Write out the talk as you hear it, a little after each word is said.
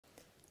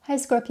Hi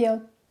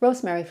Scorpio,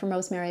 Rosemary from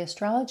Rosemary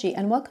Astrology,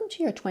 and welcome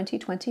to your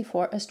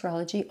 2024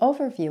 astrology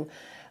overview.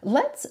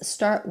 Let's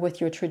start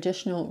with your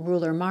traditional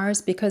ruler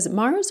Mars, because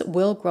Mars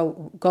will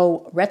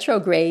go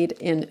retrograde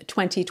in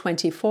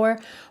 2024.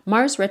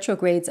 Mars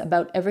retrogrades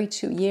about every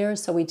 2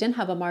 years, so we didn't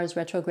have a Mars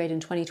retrograde in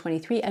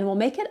 2023, and we'll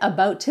make it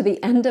about to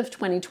the end of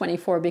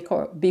 2024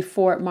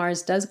 before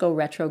Mars does go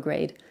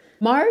retrograde.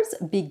 Mars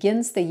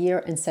begins the year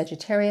in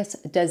Sagittarius,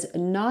 does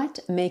not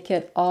make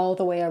it all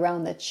the way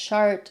around the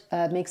chart,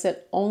 makes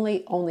it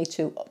only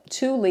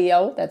to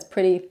Leo. That's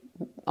pretty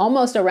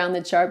almost around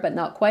the chart, but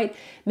not quite.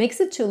 Makes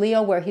it to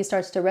Leo, where he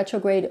starts to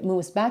retrograde,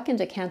 moves back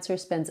into Cancer,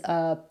 spends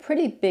a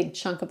pretty big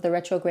chunk of the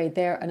retrograde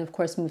there, and of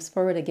course moves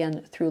forward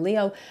again through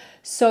Leo.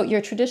 So your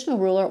traditional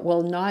ruler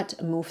will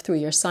not move through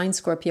your sign,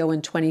 Scorpio,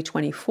 in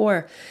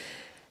 2024.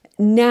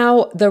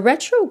 Now, the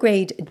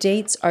retrograde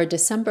dates are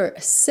December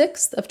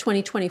 6th of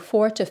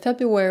 2024 to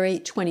February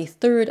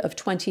 23rd of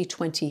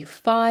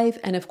 2025.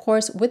 And of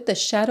course, with the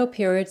shadow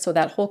period, so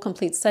that whole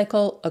complete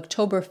cycle,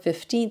 October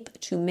 15th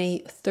to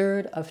May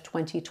 3rd of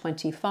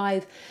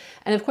 2025.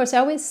 And of course, I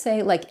always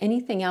say, like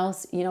anything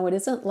else, you know, it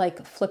isn't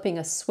like flipping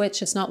a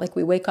switch. It's not like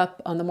we wake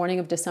up on the morning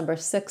of December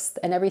 6th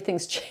and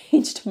everything's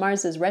changed.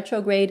 Mars is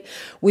retrograde.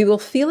 We will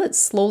feel it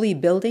slowly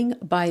building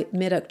by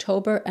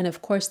mid-October. And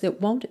of course, it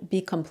won't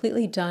be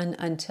completely done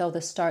until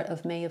the start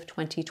of May of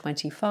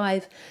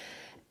 2025.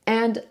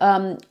 And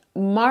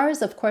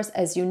Mars, of course,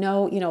 as you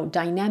know,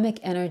 dynamic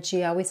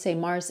energy. I always say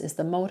Mars is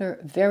the motor,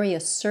 very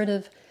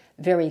assertive,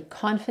 very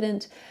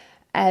confident.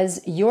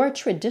 As your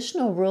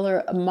traditional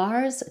ruler,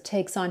 Mars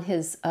takes on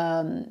his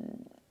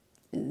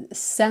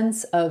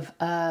sense of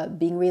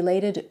being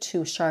related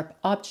to sharp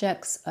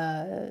objects,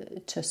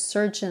 to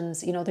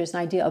surgeons. You know, there's an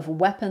idea of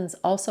weapons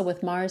also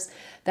with Mars.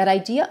 That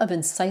idea of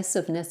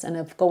incisiveness and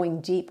of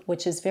going deep,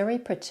 which is very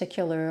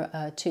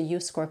particular to you,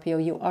 Scorpio.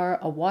 You are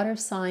a water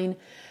sign.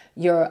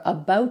 You're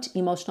about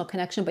emotional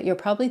connection, but you're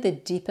probably the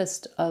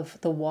deepest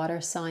of the water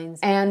signs.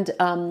 And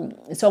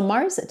so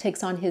Mars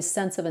takes on his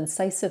sense of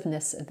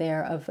incisiveness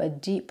there, of a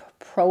deep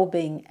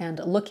probing and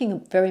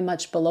looking very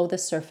much below the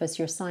surface.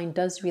 Your sign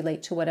does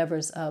relate to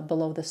whatever's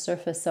below the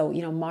surface. So,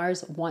 you know,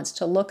 Mars wants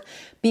to look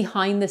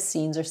behind the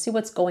scenes or see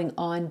what's going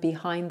on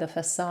behind the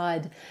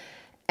facade.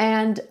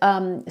 And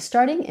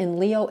starting in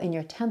Leo in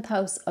your 10th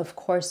house, of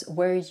course,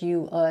 where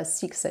you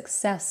seek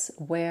success,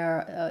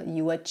 where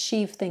you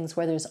achieve things,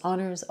 where there's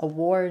honors,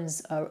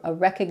 awards, a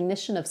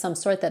recognition of some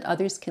sort that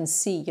others can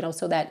see, you know,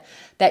 so that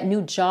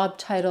new job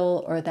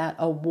title or that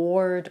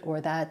award or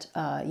that,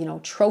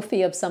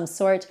 trophy of some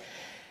sort.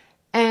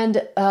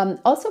 And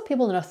also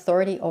people in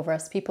authority over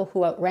us, people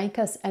who outrank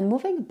us, and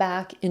moving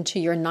back into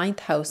your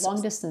 9th house,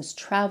 long distance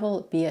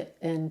travel, be it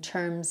in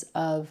terms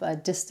of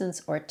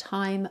distance or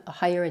time,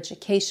 higher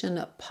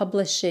education,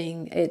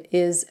 publishing, it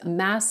is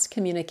mass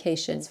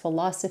communication, it's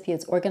philosophy,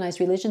 it's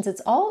organized religions,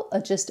 it's all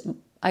just,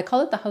 I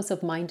call it the house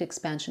of mind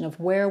expansion, of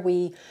where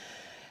we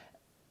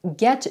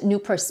get new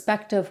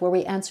perspective, where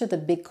we answer the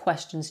big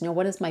questions, you know,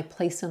 what is my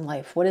place in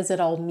life? What does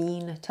it all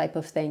mean type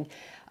of thing.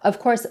 Of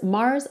course,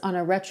 Mars on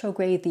a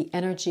retrograde, the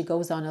energy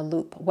goes on a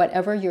loop.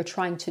 Whatever you're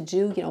trying to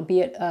do, you know, be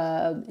it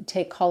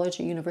take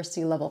college or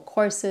university level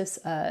courses,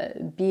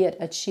 be it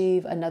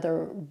achieve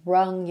another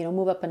rung, you know,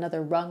 move up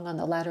another rung on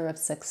the ladder of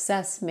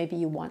success. Maybe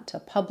you want to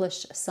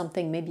publish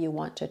something, maybe you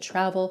want to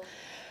travel.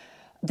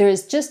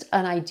 There's just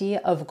an idea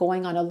of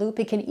going on a loop.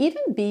 It can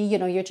even be, you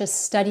know, you're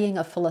just studying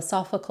a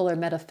philosophical or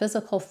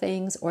metaphysical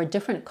things or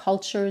different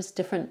cultures,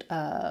 different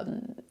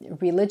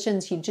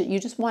religions. You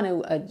just want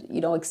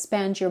to,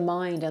 expand your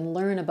mind and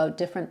learn about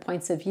different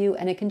points of view.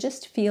 And it can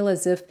just feel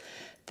as if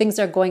things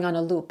are going on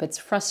a loop. It's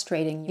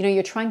frustrating. You know,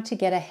 you're trying to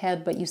get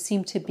ahead, but you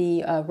seem to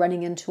be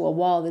running into a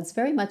wall. It's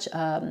very much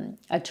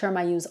a term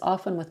I use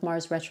often with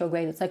Mars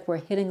retrograde. It's like we're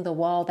hitting the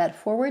wall. That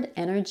forward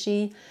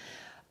energy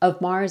of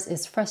Mars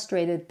is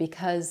frustrated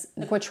because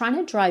we're trying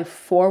to drive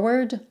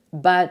forward,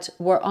 but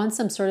we're on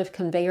some sort of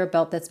conveyor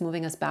belt that's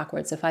moving us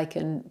backwards, if I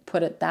can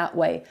put it that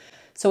way.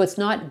 So it's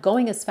not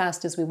going as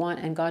fast as we want,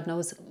 and God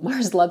knows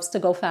Mars loves to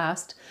go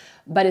fast,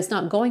 but it's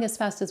not going as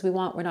fast as we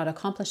want. We're not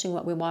accomplishing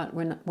what we want.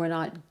 We're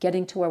not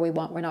getting to where we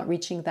want. We're not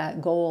reaching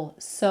that goal.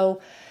 So,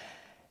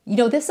 you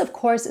know, this, of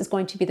course, is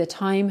going to be the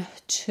time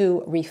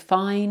to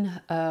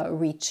refine,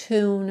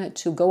 retune,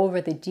 to go over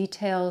the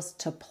details,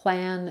 to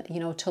plan, you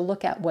know, to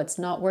look at what's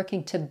not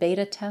working, to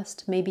beta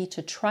test, maybe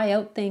to try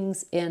out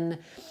things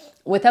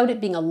without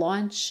it being a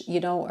launch, you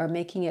know, or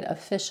making it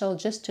official,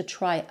 just to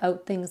try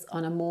out things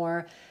on a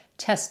more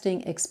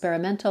testing,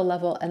 experimental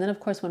level. And then, of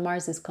course, when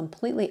Mars is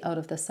completely out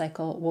of the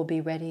cycle, we'll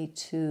be ready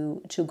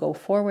to go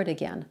forward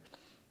again.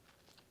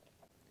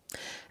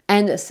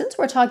 And since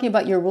we're talking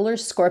about your ruler,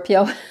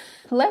 Scorpio,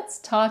 let's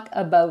talk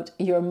about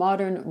your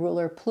modern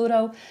ruler,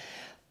 Pluto.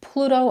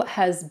 Pluto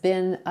has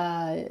been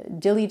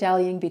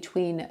dilly-dallying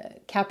between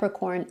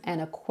Capricorn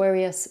and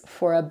Aquarius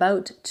for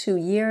about 2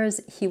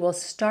 years. He will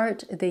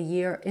start the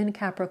year in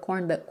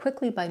Capricorn, but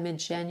quickly by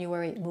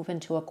mid-January move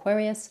into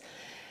Aquarius.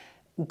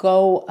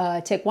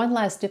 go take one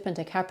last dip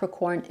into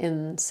Capricorn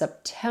in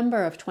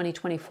September of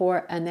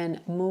 2024, and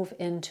then move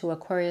into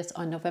Aquarius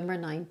on November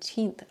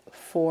 19th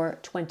for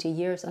 20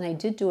 years. And I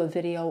did do a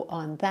video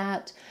on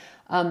that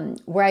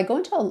where I go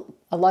into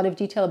a lot of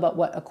detail about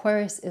what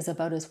Aquarius is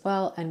about as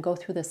well, and go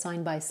through the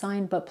sign by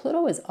sign. But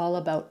Pluto is all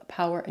about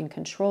power and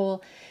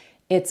control.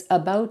 It's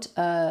about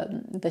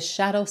the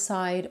shadow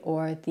side,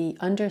 or the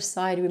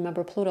underside.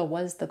 Remember, Pluto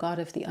was the god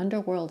of the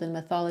underworld in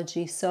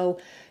mythology. So,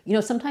 you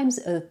know, sometimes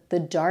the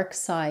dark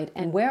side.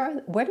 And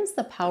where does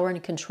the power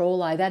and control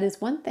lie? That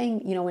is one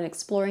thing, you know, in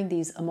exploring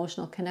these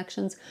emotional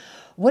connections.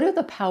 What are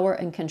the power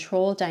and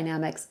control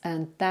dynamics?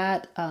 And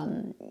that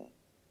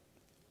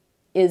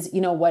is, you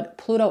know, what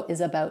Pluto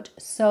is about.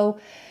 So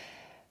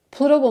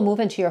Pluto will move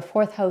into your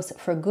fourth house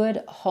for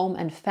good, home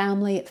and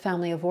family,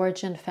 family of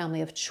origin, family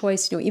of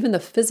choice, you know, even the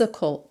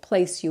physical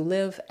place you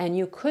live. And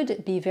you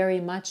could be very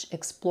much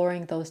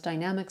exploring those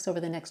dynamics over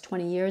the next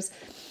 20 years.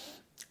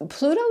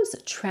 Pluto's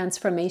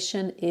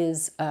transformation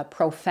is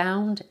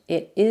profound.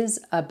 It is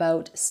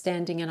about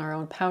standing in our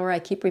own power. I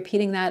keep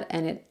repeating that,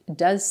 and it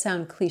does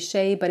sound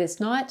cliche, but it's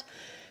not,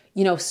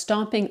 you know,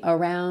 stomping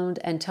around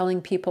and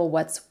telling people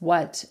what's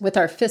what with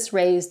our fists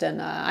raised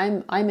and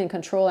I'm in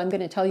control, I'm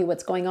going to tell you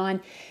what's going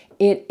on.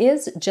 It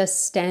is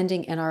just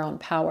standing in our own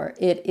power.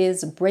 It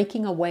is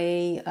breaking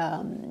away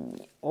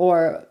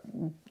or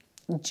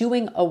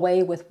doing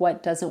away with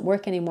what doesn't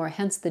work anymore,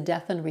 hence the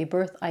death and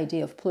rebirth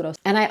idea of Pluto.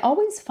 And I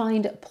always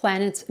find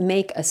planets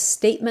make a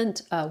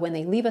statement when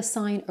they leave a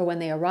sign or when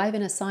they arrive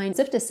in a sign, as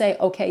if to say,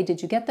 okay,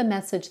 did you get the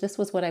message? This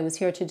was what I was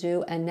here to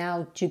do. And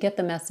now do you get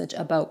the message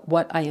about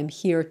what I am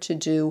here to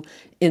do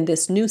in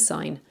this new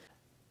sign?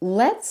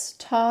 Let's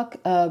talk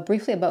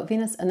briefly about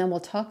Venus, and then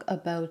we'll talk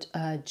about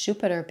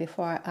Jupiter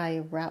before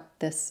I wrap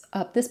this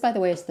up. This, by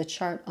the way, is the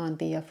chart on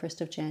the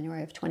 1st of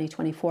January of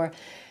 2024.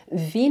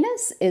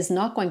 Venus is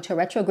not going to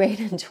retrograde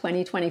in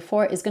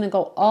 2024. It's going to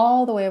go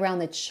all the way around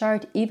the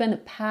chart, even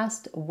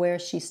past where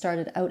she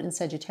started out in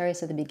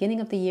Sagittarius at the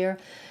beginning of the year,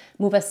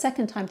 move a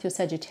second time through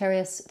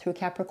Sagittarius, through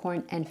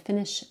Capricorn, and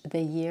finish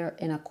the year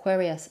in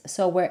Aquarius.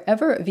 So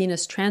wherever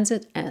Venus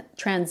transits,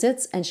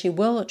 and she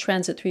will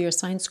transit through your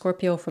sign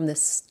Scorpio from the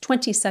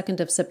 22nd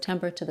of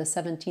September to the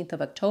 17th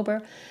of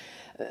October,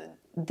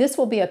 this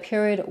will be a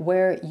period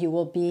where you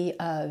will be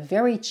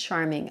very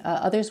charming.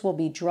 Others will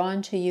be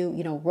drawn to you.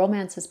 You know,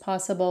 romance is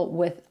possible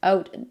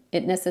without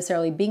it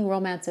necessarily being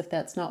romance. If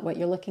that's not what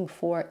you're looking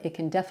for, it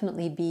can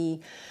definitely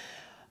be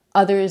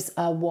others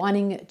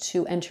wanting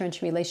to enter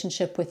into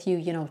relationship with you,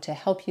 you know, to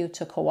help you,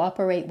 to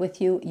cooperate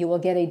with you. You will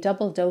get a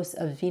double dose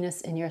of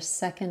Venus in your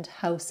second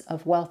house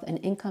of wealth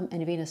and income.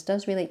 And Venus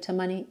does relate to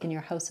money in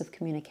your house of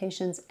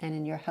communications and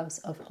in your house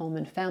of home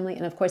and family.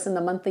 And of course, in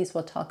the monthlies,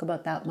 we'll talk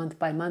about that month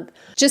by month.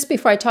 Just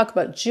before I talk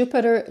about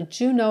Jupiter,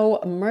 do you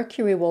know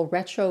Mercury will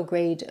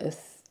retrograde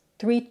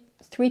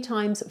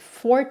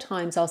four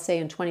times, I'll say,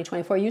 in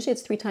 2024. Usually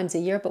it's 3 times a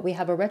year, but we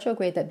have a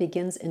retrograde that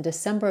begins in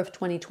December of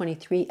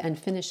 2023 and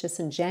finishes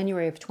in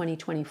January of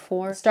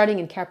 2024, starting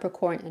in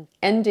Capricorn and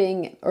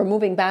ending or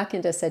moving back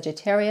into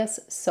Sagittarius.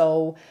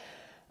 So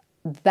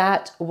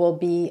that will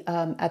be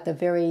at the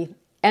very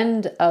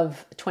end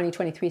of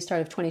 2023, start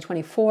of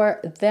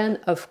 2024. Then,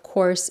 of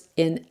course,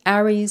 in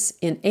Aries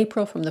in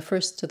April from the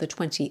 1st to the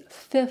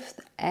 25th,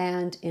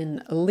 and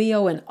in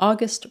Leo in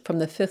August from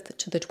the 5th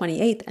to the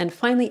 28th. And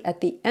finally,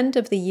 at the end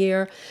of the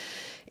year,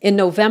 in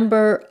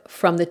November,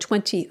 from the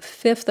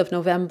 25th of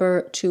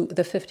November to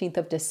the 15th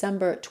of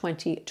December,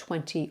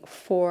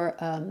 2024,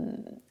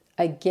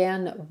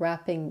 again,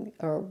 wrapping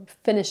or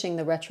finishing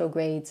the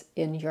retrogrades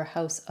in your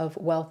house of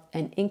wealth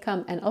and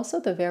income. And also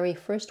the very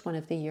first one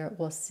of the year,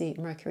 we'll see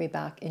Mercury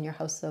back in your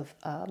house of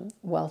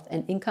wealth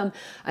and income.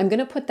 I'm going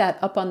to put that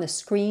up on the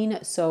screen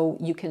so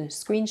you can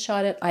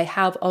screenshot it. I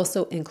have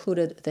also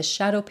included the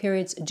shadow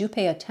periods. Do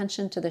pay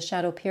attention to the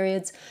shadow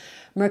periods.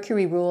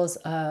 Mercury rules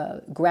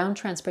ground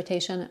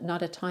transportation,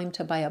 not a time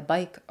to buy a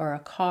bike or a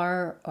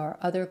car or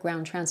other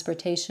ground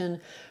transportation.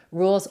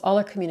 Rules all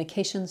our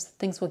communications.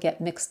 Things will get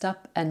mixed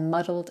up and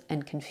muddled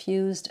and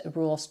confused. It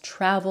rules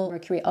travel.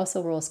 Mercury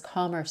also rules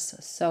commerce.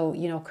 So,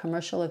 you know,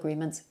 commercial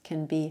agreements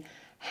can be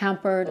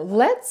hampered.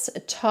 Let's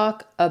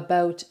talk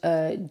about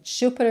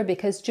Jupiter,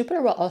 because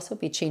Jupiter will also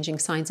be changing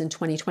signs in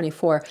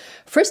 2024.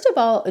 First of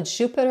all,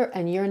 Jupiter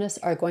and Uranus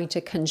are going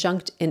to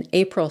conjunct in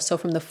April. So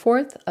from the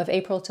 4th of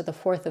April to the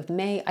 4th of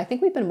May, I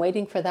think we've been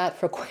waiting for that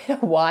for quite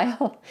a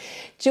while.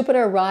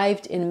 Jupiter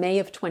arrived in May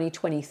of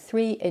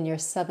 2023 in your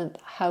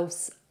 7th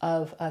house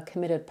of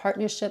committed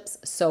partnerships.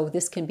 So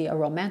this can be a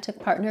romantic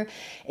partner.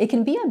 It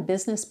can be a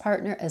business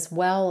partner as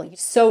well.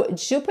 So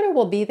Jupiter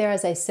will be there,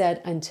 as I said,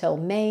 until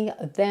May,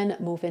 then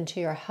move into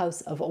your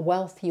house of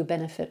wealth you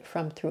benefit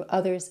from through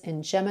others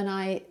in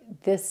Gemini.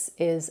 This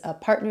is a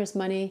partner's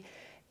money.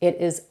 It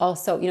is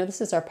also, you know, this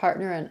is our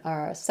partner and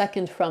our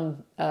second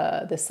from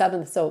the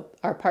 7th, so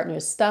our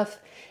partner's stuff.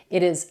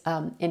 It is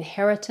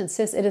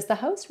inheritances. It is the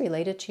house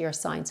related to your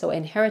sign. So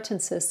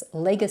inheritances,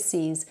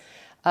 legacies,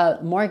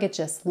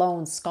 mortgages,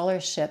 loans,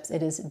 scholarships.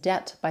 It is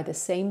debt by the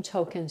same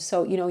token.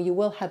 So, you know, you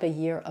will have a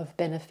year of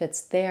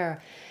benefits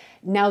there.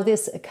 Now,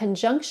 this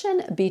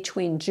conjunction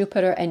between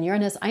Jupiter and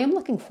Uranus, I am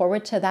looking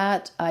forward to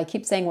that. I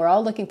keep saying we're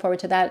all looking forward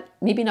to that.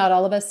 Maybe not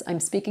all of us.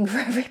 I'm speaking for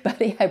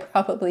everybody. I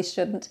probably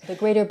shouldn't. The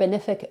greater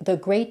benefic, the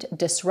great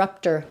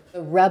disruptor,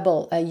 the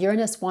rebel.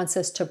 Uranus wants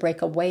us to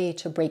break away,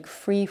 to break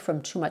free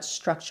from too much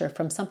structure,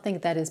 from something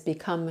that has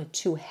become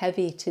too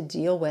heavy to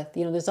deal with.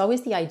 You know, there's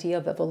always the idea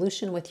of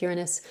evolution with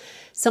Uranus.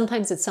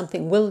 Sometimes it's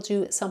something we'll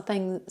do,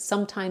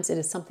 sometimes it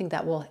is something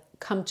that will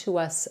come to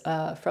us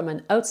from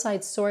an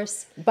outside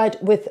source.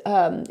 But with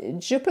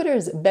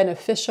Jupiter's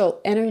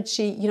beneficial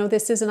energy, you know,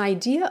 this is an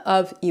idea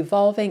of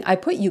evolving. I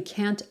put you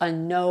can't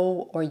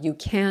unknow, or you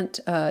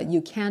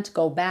can't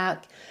go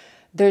back.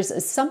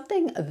 There's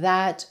something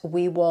that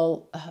we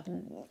will,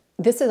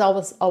 this is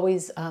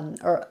always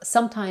or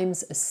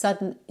sometimes a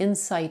sudden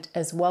insight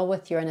as well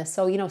with Uranus.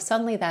 So, you know,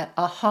 suddenly that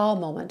aha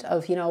moment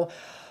of, you know,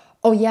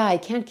 oh yeah, I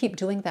can't keep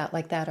doing that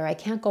like that, or I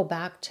can't go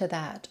back to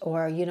that,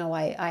 or, you know,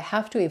 I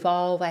have to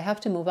evolve, I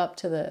have to move up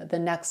to the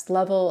next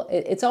level.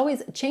 It's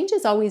always, change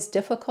is always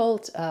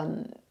difficult,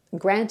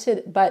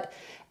 granted, but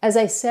as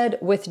I said,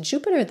 with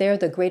Jupiter there,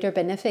 the greater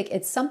benefic,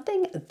 it's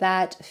something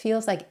that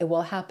feels like it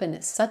will happen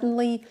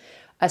suddenly,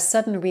 a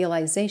sudden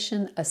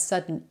realization, a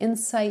sudden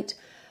insight,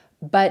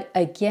 but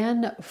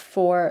again,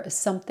 for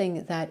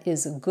something that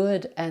is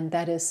good and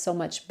that is so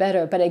much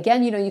better. But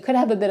again, you know, you could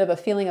have a bit of a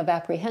feeling of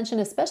apprehension,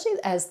 especially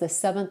as the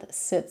 7th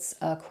sits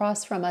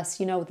across from us.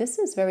 You know, this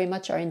is very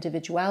much our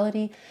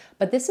individuality,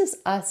 but this is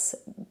us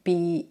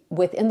be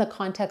within the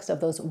context of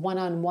those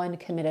one-on-one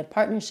committed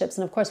partnerships.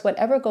 And of course,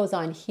 whatever goes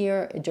on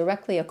here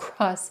directly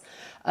across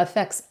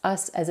affects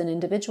us as an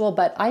individual.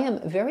 But I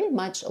am very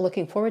much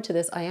looking forward to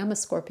this. I am a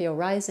Scorpio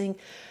rising.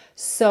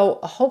 So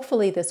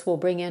hopefully this will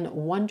bring in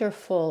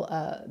wonderful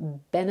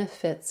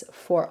benefits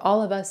for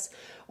all of us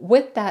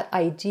with that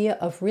idea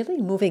of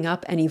really moving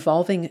up and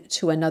evolving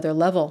to another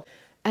level.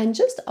 And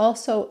just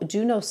also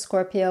do know,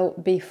 Scorpio,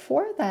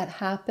 before that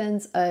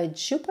happens,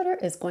 Jupiter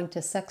is going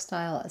to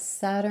sextile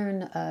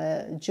Saturn.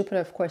 Jupiter,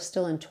 of course,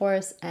 still in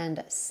Taurus,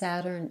 and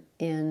Saturn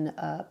in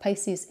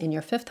Pisces in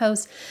your 5th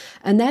house.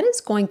 And that is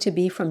going to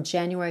be from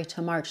January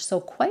to March. So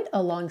quite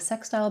a long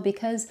sextile,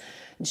 because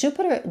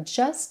Jupiter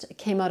just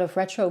came out of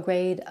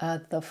retrograde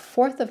the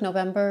 4th of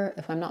November,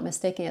 if I'm not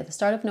mistaken, at the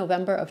start of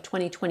November of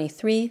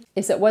 2023.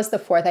 Yes, it was the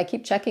 4th. I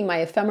keep checking my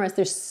ephemeris.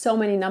 There's so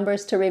many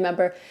numbers to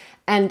remember.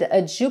 And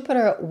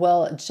Jupiter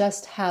will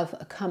just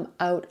have come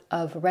out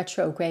of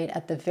retrograde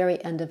at the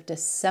very end of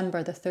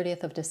December, the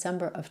 30th of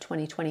December of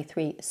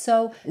 2023.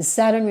 So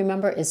Saturn,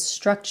 remember, is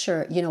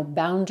structure, you know,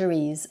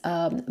 boundaries,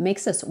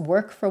 makes us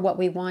work for what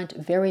we want,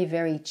 very,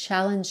 very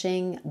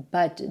challenging,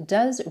 but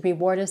does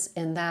reward us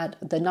in that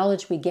the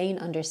knowledge we gain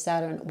under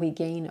Saturn, we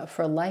gain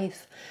for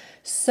life.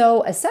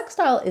 So a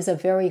sextile is a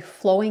very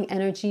flowing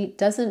energy,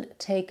 doesn't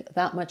take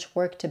that much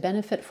work to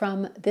benefit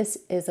from. This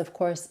is, of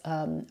course,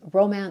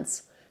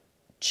 romance,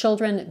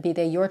 children, be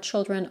they your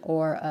children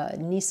or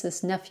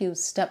nieces,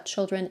 nephews,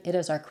 stepchildren. It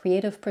is our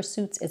creative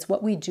pursuits. It's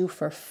what we do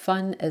for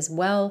fun as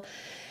well.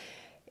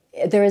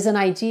 There is an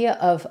idea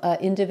of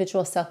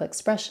individual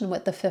self-expression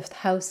with the 5th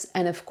house.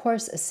 And of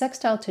course, a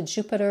sextile to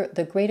Jupiter,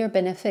 the greater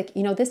benefic,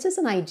 you know, this is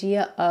an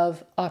idea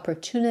of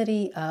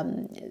opportunity,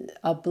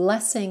 a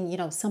blessing, you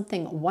know,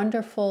 something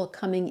wonderful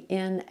coming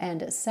in,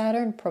 and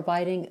Saturn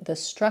providing the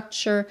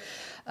structure,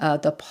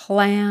 the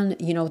plan,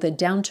 you know, the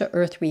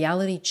down-to-earth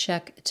reality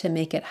check to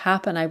make it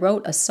happen. I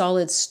wrote a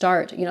solid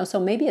start, you know, so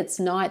maybe it's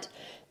not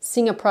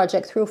seeing a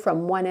project through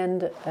from one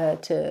end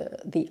to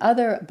the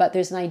other, but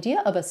there's an idea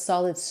of a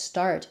solid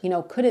start. You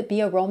know, could it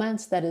be a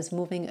romance that is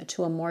moving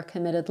to a more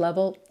committed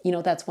level? You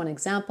know, that's one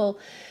example.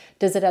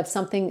 Does it have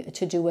something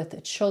to do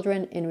with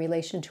children in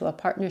relation to a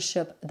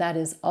partnership? That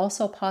is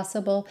also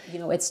possible. You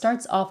know, it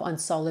starts off on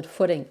solid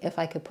footing, if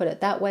I could put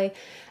it that way.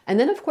 And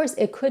then, of course,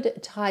 it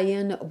could tie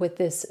in with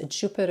this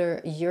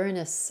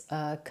Jupiter-Uranus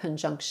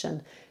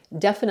conjunction.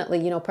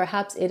 Definitely, you know,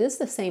 perhaps it is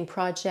the same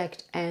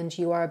project and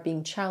you are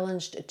being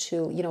challenged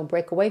to, you know,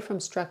 break away from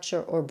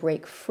structure or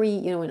break free,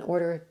 you know, in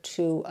order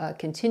to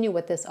continue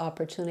with this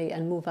opportunity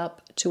and move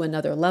up to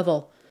another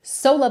level.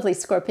 So lovely,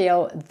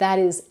 Scorpio. That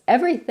is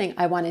everything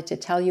I wanted to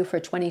tell you for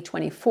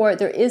 2024.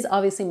 There is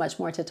obviously much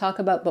more to talk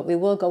about, but we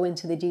will go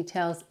into the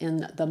details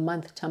in the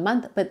month to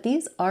month. But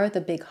these are the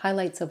big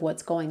highlights of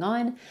what's going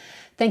on.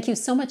 Thank you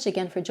so much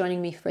again for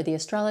joining me for the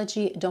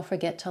astrology. Don't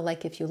forget to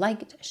like if you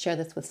liked, share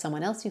this with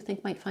someone else you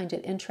think might find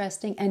it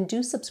interesting, and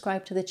do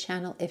subscribe to the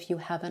channel if you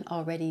haven't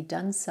already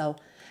done so.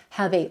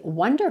 Have a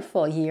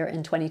wonderful year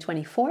in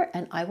 2024,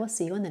 and I will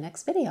see you in the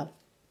next video.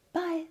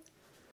 Bye.